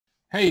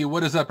Hey,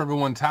 what is up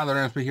everyone? Tyler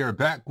Ramsbey here,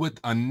 back with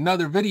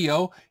another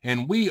video,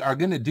 and we are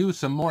going to do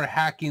some more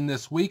hacking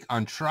this week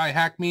on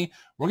TryHackMe.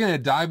 We're going to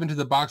dive into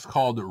the box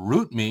called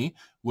RootMe,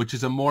 which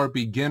is a more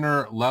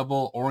beginner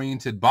level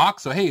oriented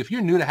box. So hey, if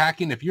you're new to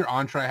hacking, if you're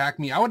on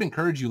TryHackMe, I would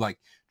encourage you,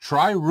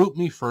 try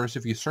RootMe first.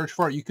 If you search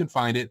for it, you can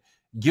find it.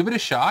 Give it a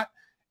shot,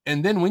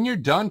 and then when you're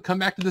done, come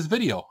back to this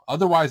video.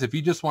 Otherwise, if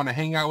you just want to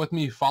hang out with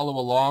me, follow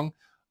along,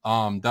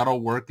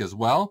 that'll work as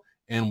well,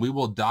 and we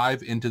will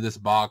dive into this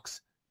box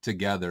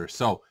together.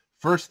 So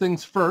first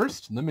things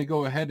first, let me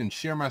go ahead and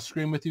share my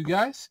screen with you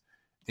guys.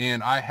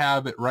 And I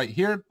have it right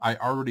here. I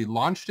already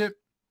launched it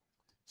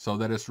so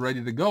that it's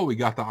ready to go. We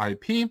got the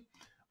IP.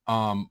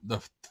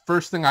 The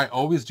first thing I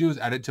always do is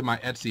add it to my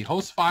Etsy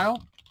host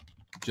file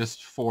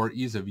just for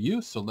ease of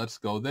use. So let's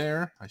go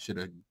there. I should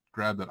have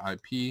grabbed that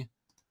IP,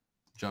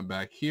 jump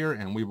back here,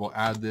 and we will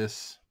add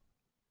this.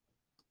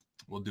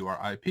 We'll do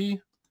our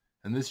IP,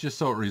 and this just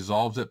so it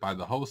resolves it by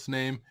the host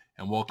name,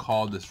 and we'll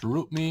call this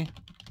rootme.thm,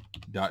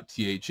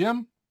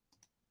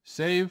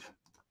 save,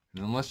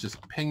 and then let's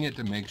just ping it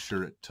to make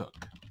sure it took.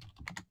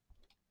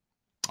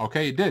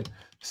 Okay, it did.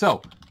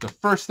 So the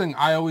first thing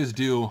I always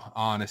do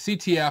on a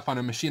CTF, on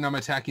a machine I'm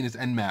attacking, is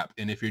Nmap.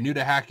 And if you're new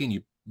to hacking,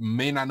 you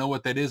may not know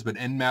what that is, but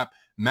Nmap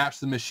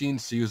maps the machine,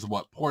 sees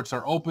what ports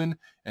are open,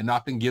 and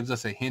often gives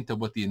us a hint of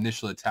what the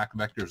initial attack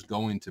vector is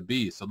going to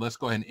be. So let's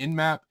go ahead and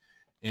Nmap,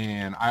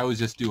 and I always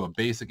just do a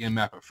basic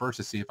Nmap at first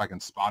to see if I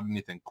can spot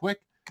anything quick.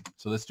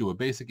 So let's do a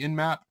basic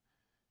Nmap.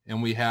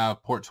 And we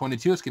have port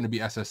 22, it's going to be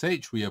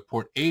SSH. We have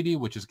port 80,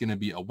 which is going to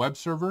be a web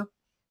server.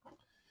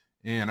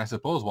 And I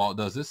suppose while it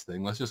does this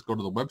thing, let's just go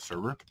to the web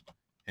server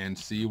and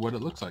see what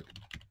it looks like.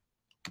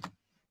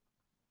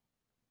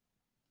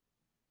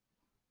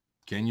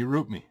 Can you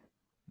root me?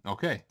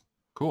 Okay,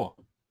 cool.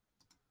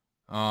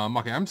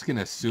 Okay, I'm just going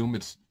to assume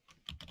I'm just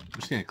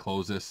going to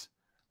close this.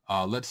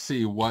 Let's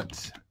see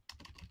what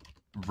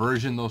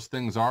version those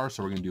things are.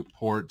 So we're going to do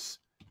ports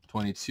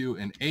 22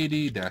 and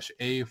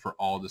 80-A for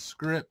all the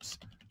scripts.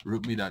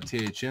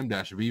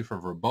 rootme.thm-v for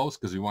verbose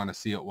because we want to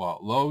see it while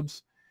it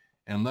loads.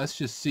 And let's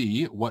just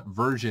see what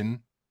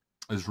version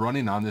is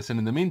running on this. And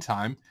in the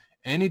meantime,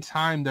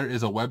 anytime there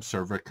is a web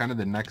server, kind of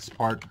the next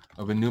part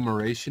of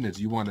enumeration is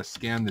you want to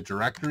scan the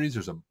directories.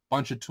 There's a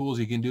bunch of tools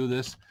you can do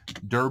this.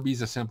 Dirb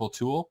is a simple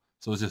tool.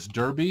 So it's just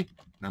dirb, and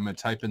I'm going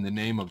to type in the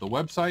name of the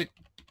website.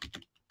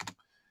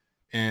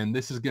 And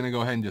this is going to go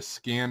ahead and just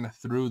scan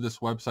through this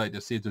website to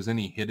see if there's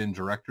any hidden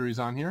directories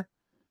on here.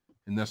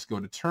 And let's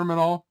go to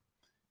terminal.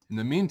 In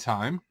the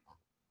meantime,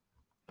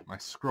 my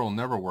scroll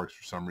never works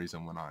for some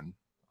reason when on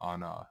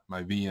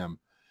my VM.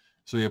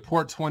 So we have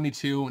port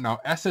 22. Now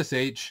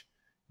SSH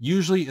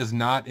usually is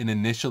not an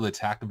initial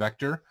attack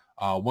vector.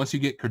 Once you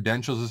get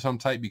credentials of some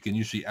type, you can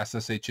usually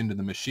SSH into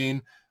the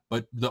machine.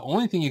 But the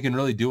only thing you can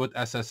really do with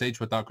SSH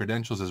without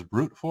credentials is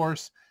brute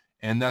force.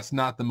 And that's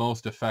not the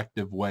most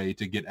effective way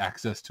to get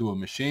access to a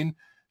machine.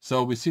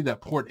 So we see that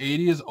port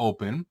 80 is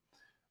open.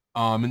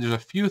 And there's a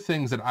few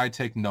things that I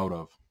take note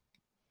of.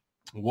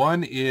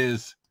 One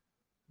is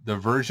the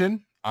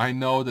version. I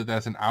know that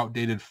that's an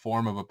outdated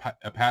form of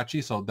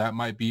Apache, so that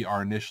might be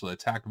our initial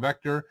attack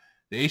vector.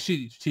 The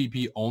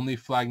HTTP only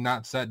flag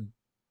not set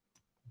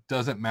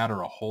doesn't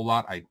matter a whole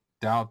lot. I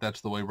doubt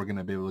that's the way we're going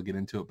to be able to get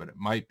into it, but it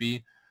might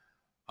be.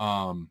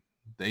 The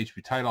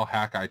HP title,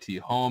 hack IT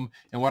home.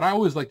 And what I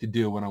always like to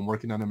do when I'm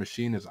working on a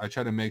machine is I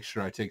try to make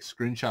sure I take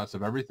screenshots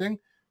of everything,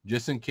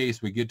 just in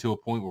case we get to a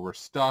point where we're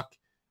stuck,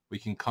 we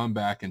can come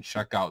back and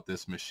check out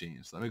this machine.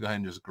 So let me go ahead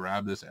and just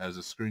grab this as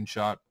a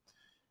screenshot.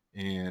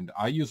 And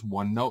I use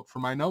OneNote for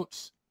my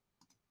notes.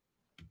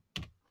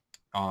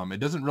 It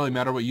doesn't really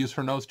matter what you use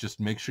for notes,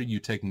 just make sure you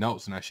take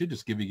notes. And I should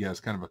just give you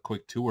guys kind of a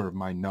quick tour of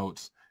my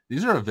notes.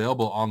 These are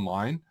available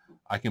online.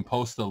 I can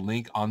post the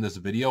link on this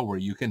video where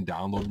you can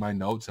download my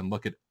notes and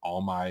look at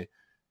all my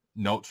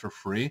notes for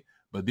free.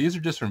 But these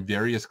are just from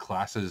various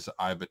classes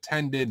I've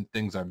attended and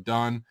things I've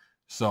done.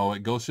 So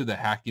it goes through the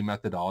hacking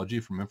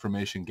methodology from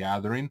information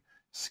gathering,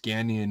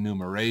 scanning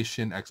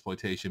enumeration,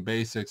 exploitation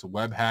basics,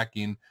 web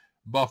hacking,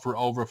 buffer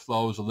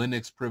overflows,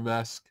 Linux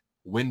Privesk,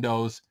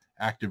 Windows,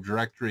 Active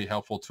Directory,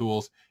 helpful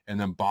tools, and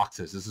then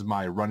boxes. This is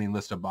my running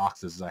list of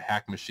boxes. As I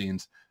hack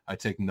machines, I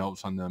take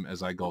notes on them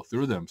as I go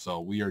through them.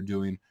 So we are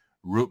doing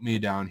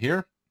RootMe down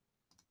here.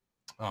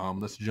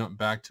 Let's jump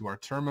back to our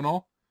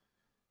terminal.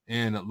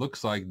 And it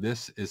looks like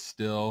this is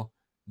still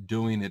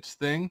doing its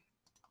thing.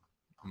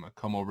 I'm going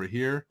to come over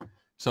here.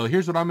 So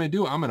here's what I'm going to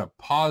do. I'm going to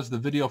pause the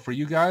video for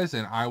you guys,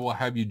 and I will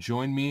have you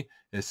join me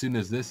as soon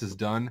as this is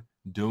done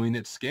doing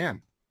its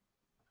scan.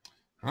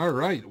 All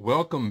right,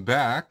 welcome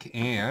back.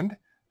 And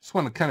just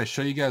want to kind of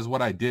show you guys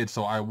what I did.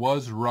 So I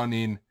was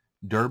running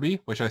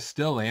dirb, which I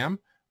still am,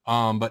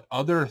 but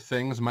other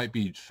things might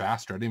be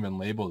faster. I didn't even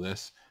label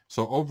this.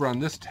 So over on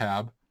this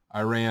tab,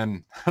 I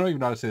ran, I don't even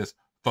know how to say this,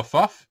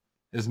 ffuf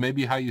is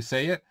maybe how you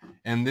say it.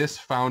 And this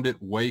found it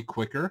way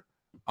quicker,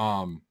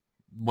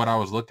 what I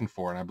was looking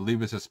for. And I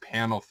believe it's this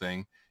panel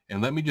thing.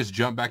 And let me just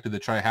jump back to the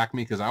TryHackMe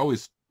because I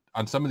always,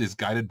 on some of these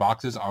guided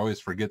boxes, I always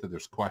forget that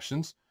there's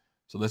questions.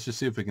 So let's just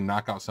see if we can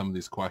knock out some of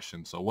these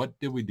questions. So what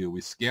did we do? We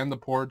scanned the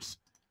ports.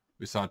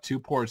 We saw 2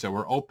 ports that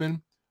were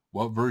open.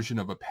 What version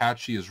of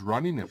Apache is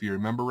running? If you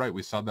remember right,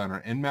 we saw that in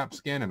our Nmap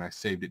scan, and I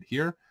saved it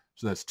here.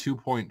 So that's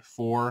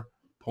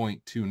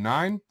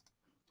 2.4.29.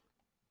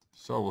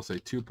 So we'll say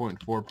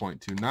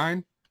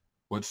 2.4.29.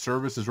 What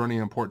service is running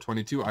on port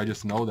 22? I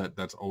just know that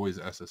that's always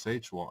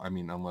SSH. Well, I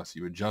mean, unless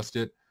you adjust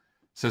it. It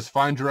says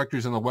find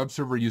directories on the web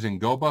server using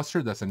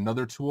GoBuster. That's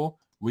another tool.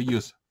 We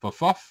use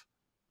ffuf.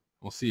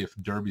 We'll see if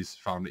Derby's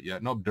found it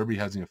yet. Nope, Derby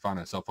hasn't even found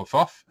it. So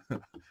ffuf.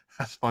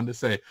 That's fun to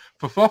say.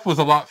 ffuf was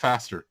a lot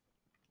faster.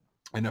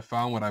 And it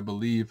found what I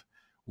believe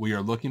we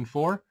are looking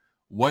for.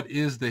 What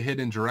is the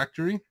hidden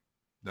directory?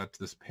 That's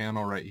this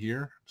panel right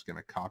here. I'm just going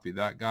to copy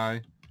that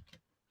guy.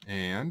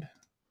 And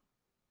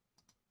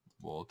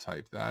we'll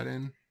type that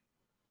in.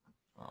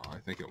 Oh, I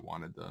think it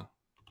wanted the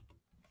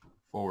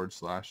forward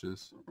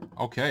slashes.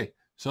 Okay,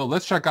 so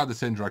let's check out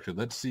this hidden directory.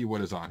 Let's see what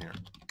is on here.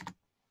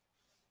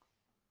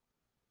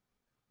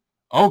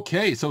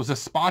 Okay, so it's a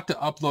spot to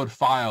upload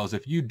files.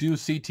 If you do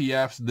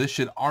CTFs, this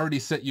should already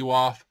set you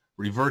off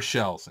reverse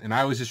shells. And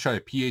I always just try a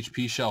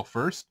PHP shell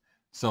first.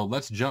 So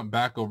let's jump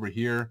back over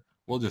here.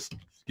 We'll just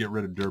get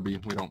rid of Derby.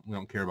 We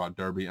don't care about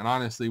Derby. And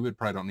honestly, we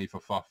probably don't need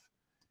ffuf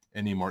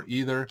anymore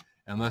either.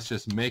 And let's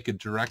just make a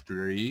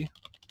directory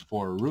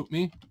for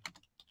RootMe.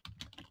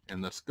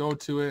 And let's go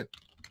to it.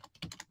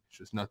 There's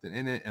just nothing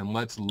in it. And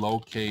let's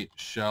locate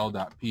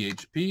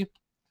shell.php.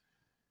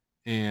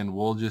 And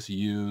we'll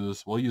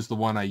use the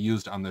one I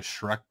used on the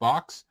Shrek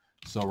box.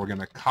 So we're going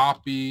to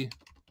copy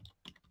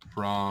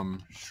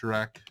from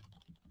Shrek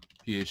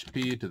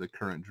PHP to the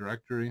current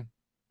directory.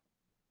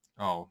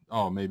 Oh,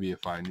 maybe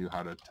if I knew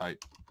how to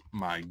type.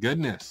 My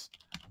goodness.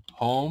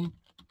 Home,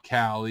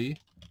 Cali,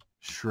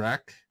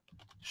 Shrek,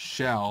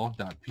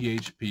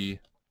 shell.php.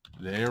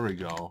 There we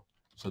go.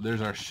 So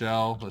there's our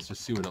shell. Let's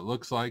just see what it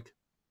looks like.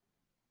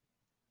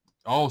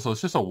 Oh, so it's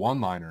just a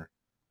one-liner.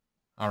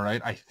 All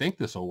right, I think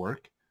this will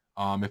work.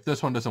 If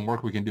this one doesn't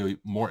work, we can do a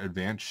more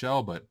advanced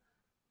shell, but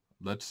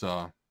let's,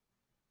 I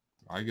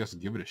guess,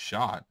 give it a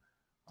shot.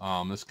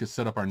 Let's get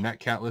set up our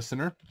netcat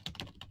listener.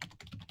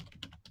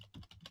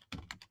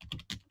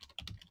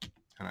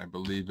 And I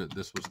believe that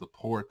this was the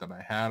port that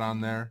I had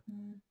on there.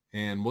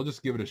 And we'll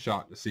just give it a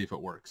shot to see if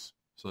it works.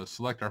 So let's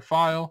select our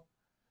file.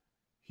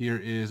 Here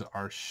is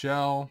our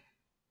shell.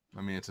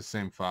 I mean, it's the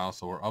same file,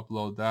 so we'll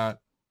upload that.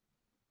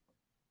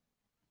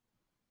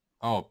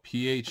 Oh,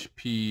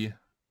 PHP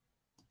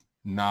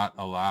not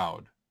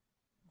allowed.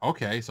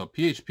 Okay, so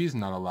PHP is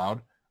not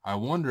allowed. I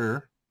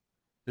wonder,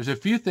 there's a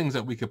few things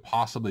that we could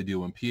possibly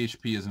do when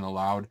PHP isn't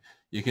allowed.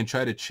 You can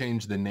try to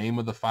change the name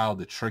of the file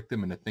to trick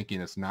them into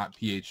thinking it's not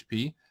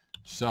PHP.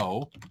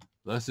 So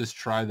let's just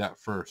try that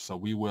first. So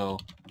we will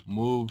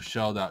move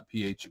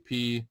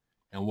shell.php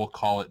and we'll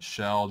call it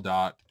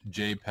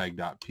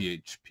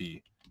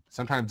shell.jpeg.php.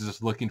 Sometimes it's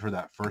just looking for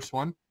that first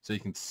one. So you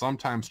can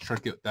sometimes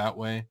trick it that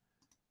way.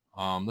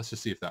 Let's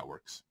just see if that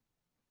works.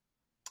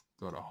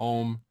 Go to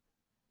home,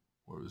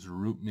 where was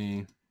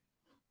RootMe,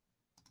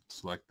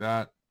 select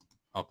that,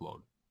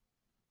 upload.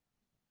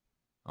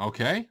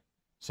 Okay,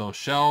 so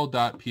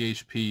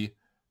shell.php.jpeg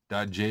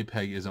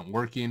isn't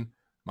working.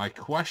 My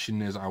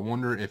question is, I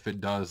wonder if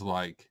it does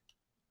like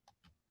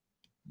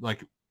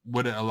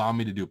would it allow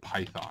me to do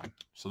Python?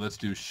 So let's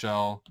do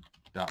shell.py,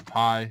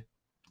 and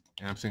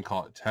I'm just gonna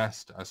call it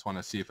test. I just want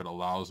to see if it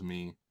allows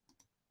me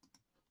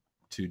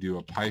to do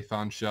a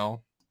Python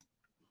shell.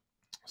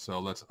 So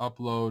let's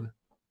upload.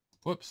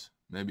 Whoops,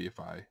 maybe if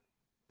I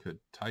could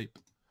type.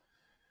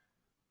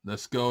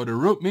 Let's go to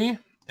RootMe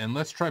and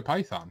let's try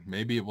Python.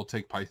 Maybe it will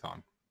take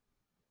Python.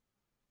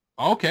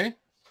 Okay.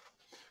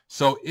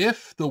 So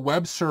if the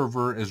web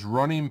server is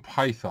running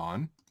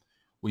Python,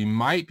 we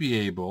might be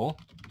able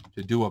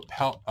to do a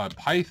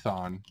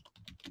Python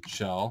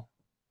shell.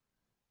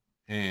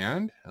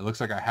 And it looks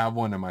like I have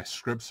one in my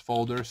scripts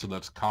folder. So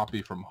let's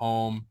copy from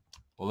home.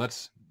 Well,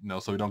 let's,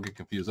 so we don't get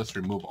confused. Let's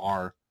remove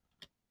our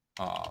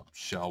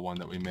shell one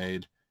that we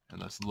made. And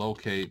let's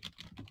locate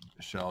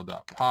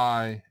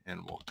shell.py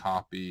and we'll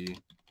copy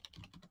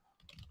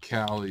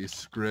Cali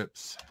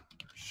scripts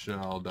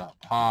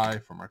shell.py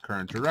from our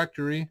current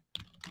directory.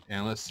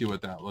 And let's see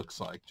what that looks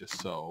like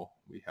just so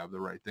we have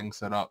the right thing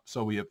set up.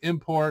 So we have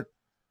import.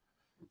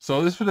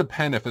 So this would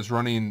depend if it's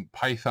running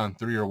Python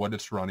 3 or what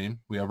it's running.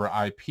 We have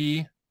our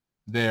IP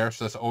there.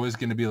 So that's always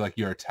going to be like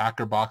your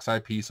attacker box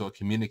IP. So it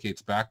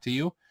communicates back to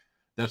you.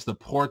 That's the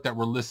port that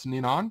we're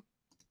listening on,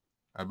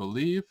 I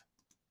believe.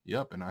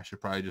 Yep, and I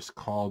should probably just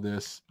call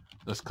this,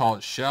 let's call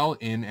it shell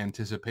in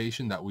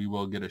anticipation that we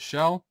will get a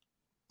shell.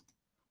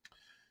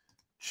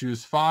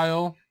 Choose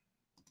file.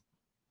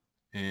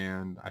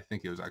 And I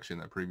think it was actually in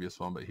that previous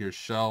one, but here's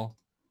shell.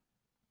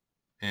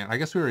 And I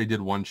guess we already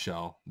did one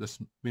shell. This,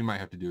 we might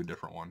have to do a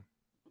different one.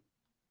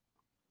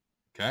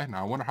 Okay, now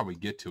I wonder how we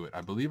get to it.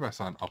 I believe I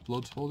saw an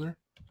uploads folder.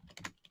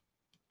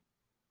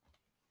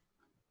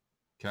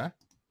 Okay.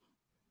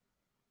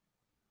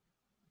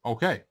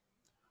 Okay.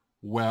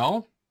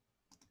 Well,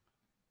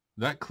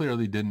 that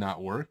clearly did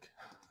not work.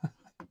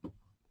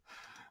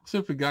 see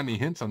if we got any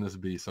hints on this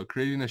B. So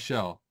creating a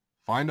shell,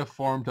 find a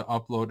form to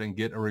upload and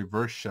get a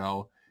reverse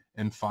shell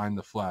and find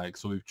the flag.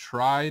 So we've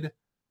tried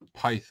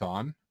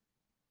Python.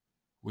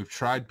 We've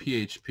tried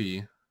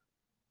PHP.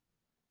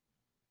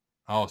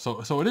 Oh,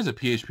 so it is a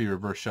PHP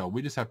reverse shell.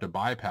 We just have to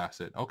bypass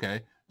it.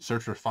 Okay.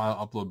 Search for file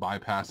upload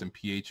bypass and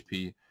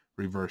PHP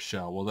reverse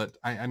shell. Well,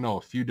 I know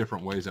a few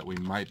different ways that we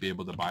might be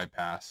able to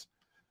bypass.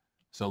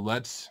 So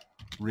let's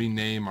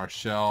rename our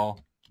shell.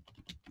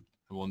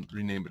 We'll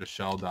rename it to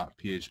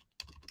shell.php.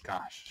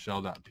 Gosh,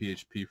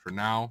 shell.php for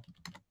now.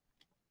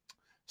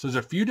 So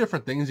there's a few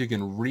different things you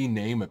can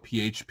rename a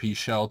PHP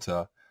shell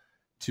to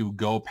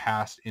go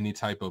past any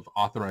type of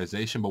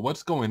authorization. But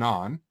what's going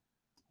on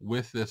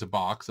with this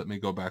box, let me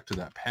go back to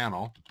that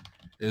panel,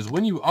 is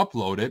when you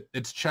upload it,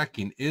 it's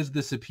checking, is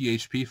this a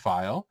PHP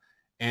file?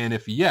 And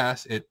if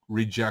yes, it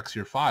rejects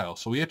your file.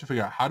 So we have to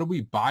figure out, how do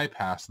we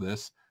bypass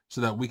this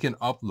so that we can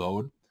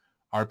upload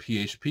our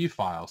PHP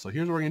file? So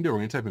here's what we're going to do. We're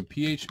going to type in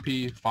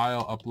PHP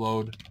file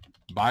upload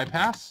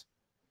bypass.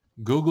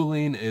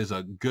 Googling is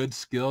a good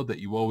skill that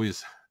you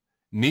always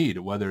need,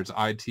 whether it's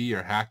IT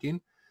or hacking.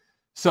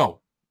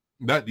 So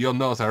that you'll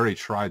notice I already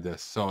tried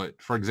this. So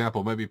for example,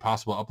 it might be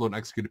possible to upload and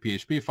execute a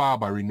PHP file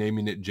by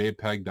renaming it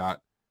 .php.jpeg.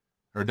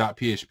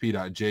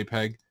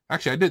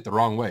 Actually, I did it the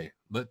wrong way.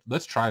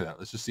 Let's try that.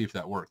 Let's just see if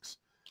that works.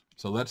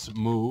 So let's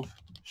move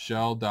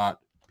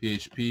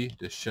shell.php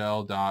to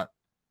shell.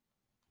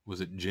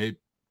 Was it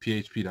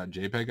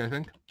php.jpeg, I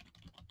think?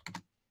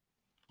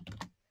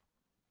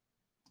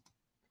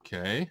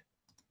 Okay.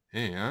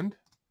 And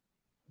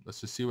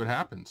let's just see what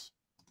happens.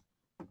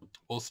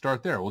 We'll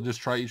start there. We'll just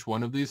try each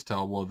one of these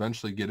till we'll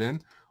eventually get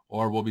in,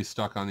 or we'll be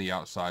stuck on the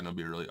outside and it'll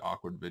be a really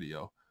awkward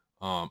video.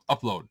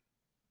 Upload.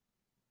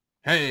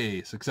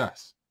 Hey,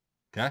 success.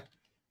 Okay.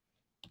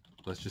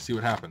 Let's just see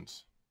what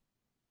happens.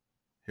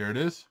 Here it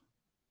is.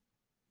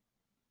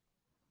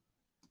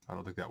 I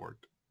don't think that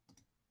worked.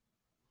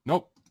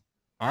 Nope.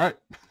 All right.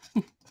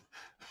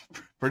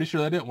 Pretty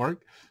sure that didn't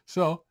work.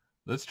 So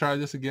let's try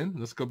this again.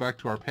 Let's go back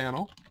to our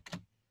panel.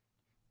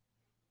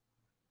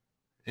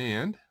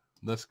 And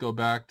let's go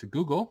back to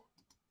Google.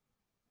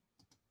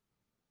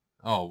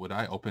 Oh, would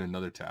I open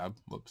another tab?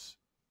 Whoops.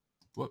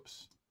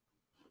 Whoops.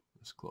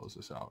 Let's close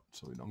this out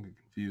so we don't get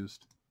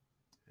confused.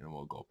 And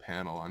we'll go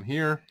panel on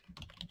here.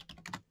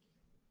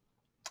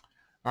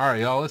 All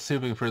right, y'all, let's see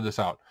if we can figure this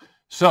out.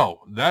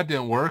 So that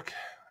didn't work.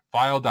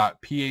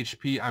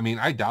 File.php. I mean,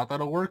 I doubt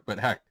that'll work, but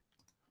heck,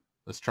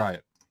 let's try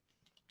it.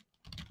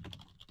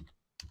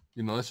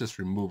 You know, let's just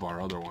remove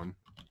our other one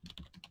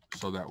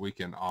so that we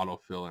can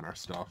autofill in our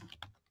stuff.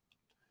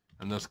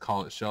 And let's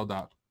call it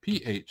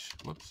shell.ph.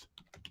 Whoops.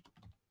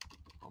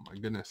 Oh my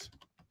goodness.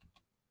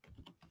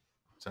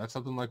 Is that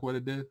something like what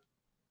it did?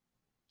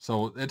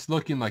 So it's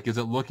looking like, is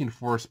it looking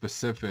for a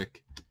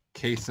specific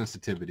case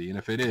sensitivity? And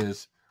if it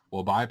is,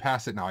 we'll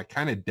bypass it. Now I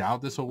kind of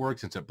doubt this will work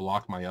since it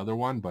blocked my other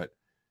one, but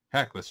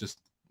heck, let's just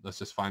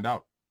find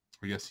out.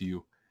 I guess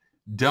you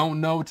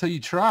don't know till you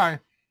try.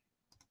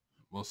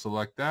 We'll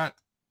select that.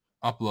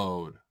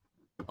 Upload.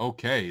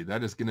 Okay,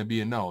 that is going to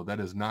be a no. That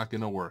is not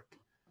going to work.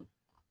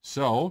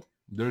 So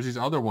there's these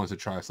other ones to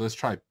try. So let's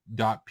try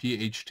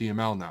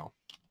 .phtml now.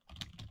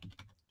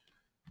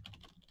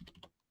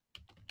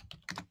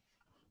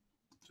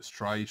 Just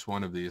try each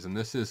one of these. And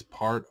this is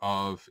part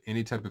of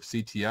any type of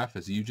CTF,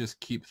 is you just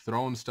keep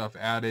throwing stuff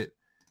at it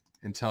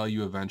until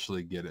you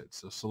eventually get it.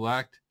 So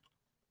select,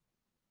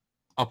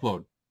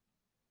 upload.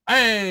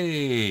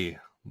 Hey,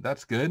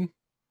 that's good.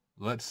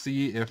 Let's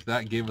see if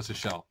that gave us a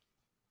shell.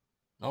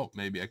 Oh,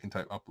 maybe I can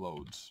type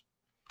uploads.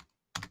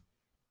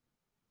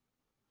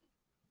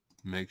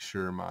 Make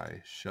sure my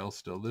shell's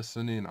still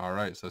listening. All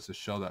right, so that's a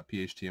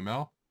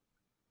shell.phtml.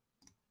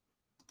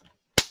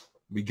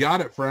 We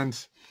got it,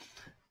 friends.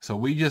 So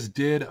we just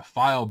did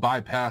file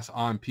bypass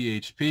on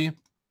PHP.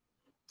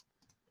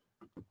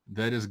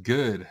 That is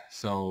good.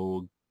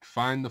 So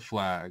find the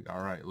flag.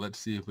 All right, let's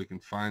see if we can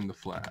find the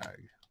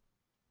flag.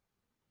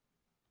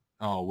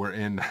 Oh, we're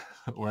in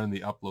the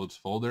uploads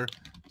folder.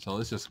 So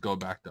let's just go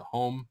back to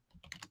home.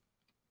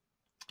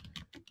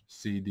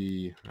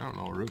 CD, I don't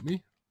know,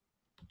 RootMe,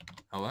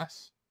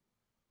 ls.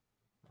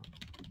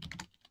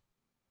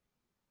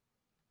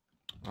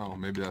 Oh,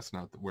 maybe that's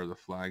not where the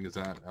flag is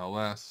at.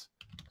 ls,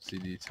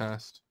 cd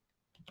test,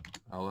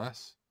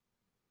 ls.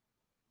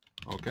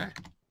 Okay.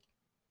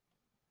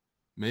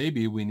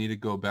 Maybe we need to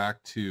go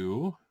back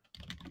to,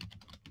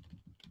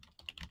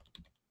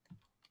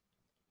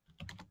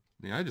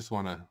 I just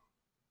want to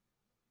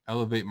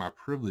elevate my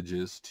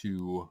privileges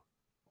to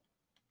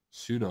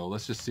sudo.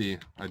 Let's just see.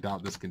 I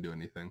doubt this can do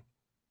anything.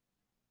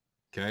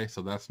 Okay,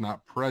 so that's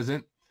not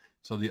present.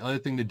 So the other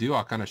thing to do,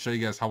 I'll kind of show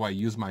you guys how I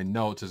use my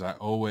notes, is I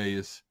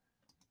always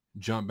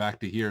jump back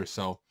to here.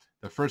 So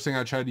the first thing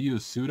I try to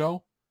use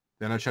sudo,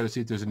 then I try to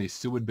see if there's any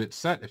SUID bit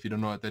set. If you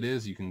don't know what that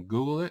is, you can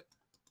Google it.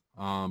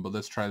 But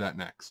let's try that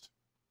next.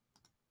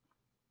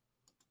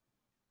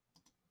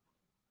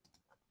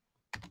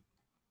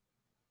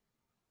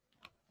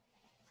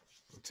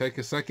 It'll take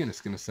a second.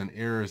 It's going to send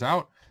errors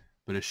out.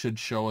 but it should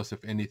show us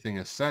if anything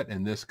is set,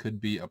 and this could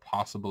be a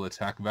possible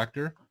attack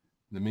vector.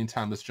 In the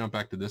meantime, let's jump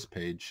back to this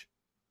page.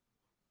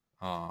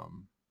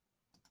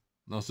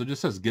 No, so it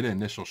just says get an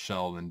initial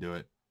shell and do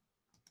it.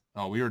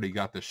 Oh, we already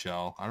got the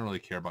shell. I don't really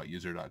care about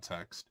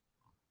user.txt.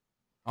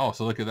 Oh,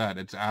 so look at that.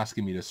 It's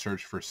asking me to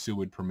search for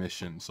SUID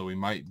permission. So we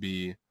might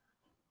be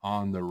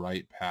on the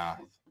right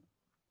path.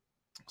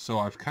 So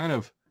I've kind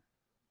of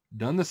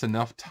done this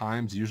enough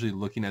times. Usually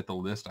looking at the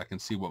list, I can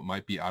see what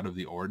might be out of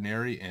the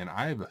ordinary. And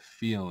I have a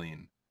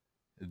feeling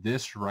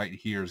this right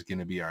here is going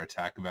to be our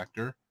attack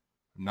vector.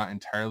 I'm not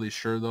entirely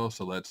sure though.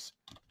 So let's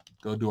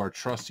go to our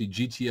trusty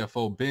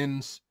GTFO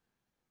bins.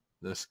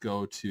 Let's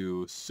go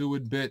to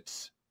SUID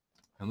bits.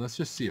 And let's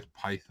just see if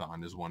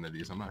Python is one of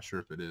these. I'm not sure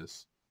if it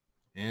is.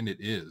 And it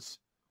is.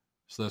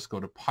 So let's go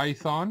to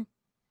Python.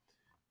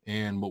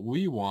 And what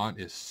we want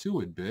is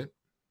SUID bit.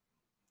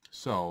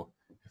 So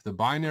if the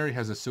binary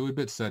has a SUID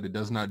bit set, it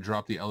does not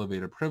drop the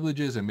elevated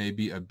privileges and may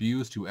be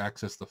abused to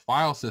access the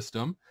file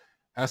system.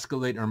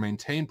 Escalate or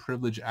maintain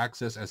privilege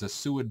access as a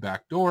SUID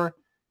backdoor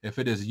if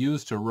it is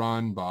used to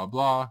run blah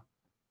blah.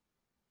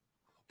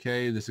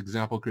 Okay, this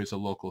example creates a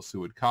local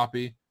SUID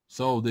copy.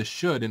 So this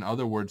should, in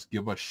other words,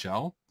 give us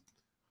shell.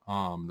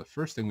 The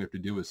first thing we have to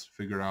do is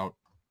figure out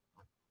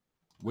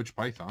which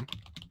Python.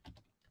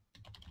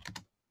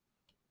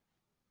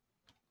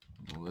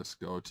 Well, let's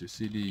go to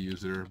cd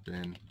user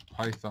bin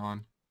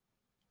Python.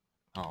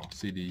 Oh,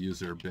 cd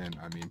user bin,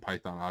 I mean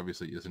Python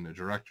obviously isn't a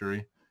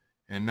directory.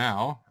 And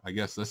now, I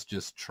guess let's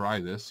just try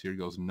this. Here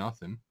goes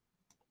nothing.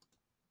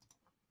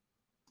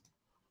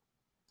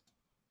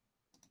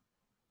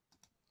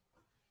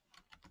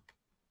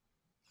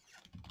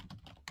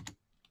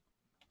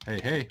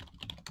 Hey,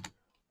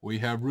 we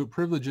have root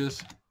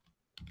privileges.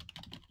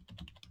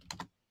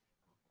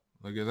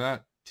 Look at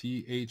that.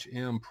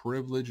 THM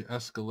privilege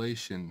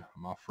escalation,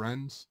 my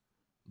friends.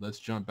 Let's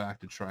jump back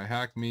to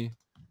TryHackMe.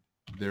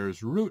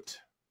 There's root.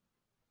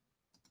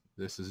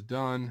 This is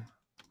done.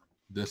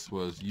 This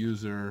was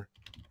user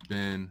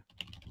bin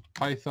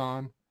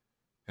Python.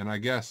 And I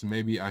guess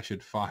maybe I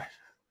should find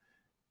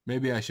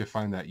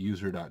that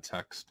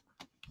user.txt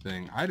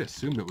thing. I'd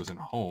assumed it was in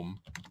home.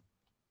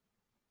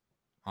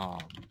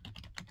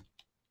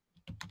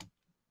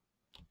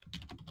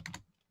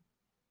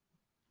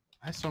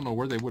 I just don't know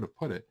where they would have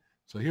put it.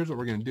 So here's what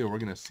we're going to do. We're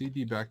going to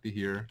cd back to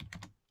here,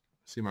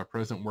 see my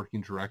present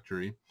working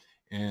directory,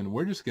 and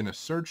we're just going to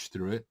search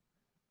through it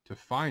to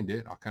find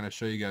it. I'll kind of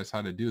show you guys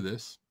how to do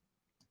this.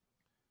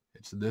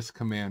 It's this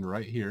command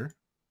right here.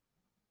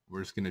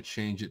 We're just going to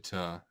change it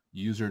to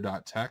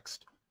user.txt.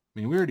 I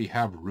mean, we already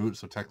have root,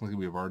 so technically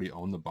we've already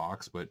owned the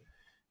box, but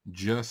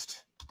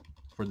just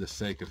for the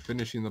sake of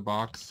finishing the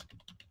box,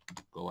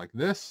 go like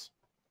this.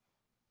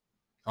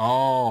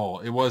 Oh,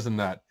 it was in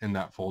that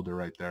folder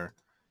right there.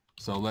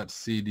 So let's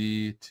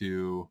cd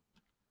to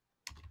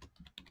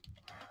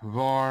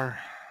var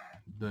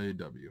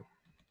dw.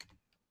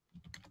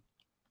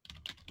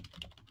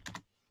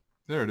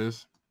 There it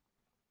is.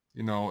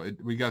 You know,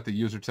 we got the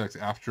user text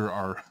after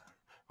our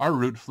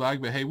root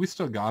flag, but hey, we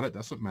still got it.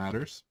 That's what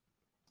matters.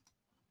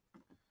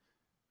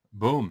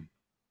 Boom.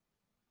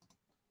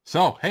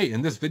 So, hey,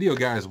 in this video,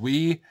 guys,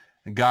 we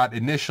got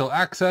initial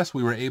access.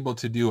 We were able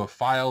to do a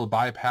file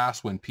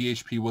bypass when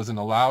PHP wasn't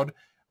allowed.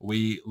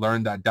 We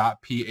learned that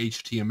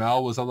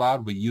 .phtml was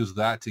allowed. We used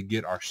that to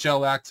get our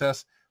shell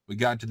access. We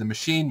got into the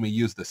machine. We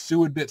used the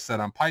SUID bit set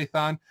on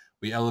Python.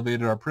 We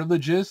elevated our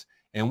privileges,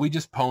 and we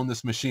just pwned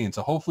this machine.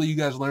 So hopefully you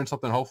guys learned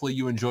something. Hopefully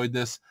you enjoyed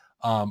this.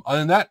 Other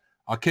than that,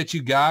 I'll catch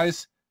you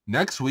guys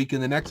next week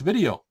in the next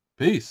video.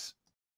 Peace.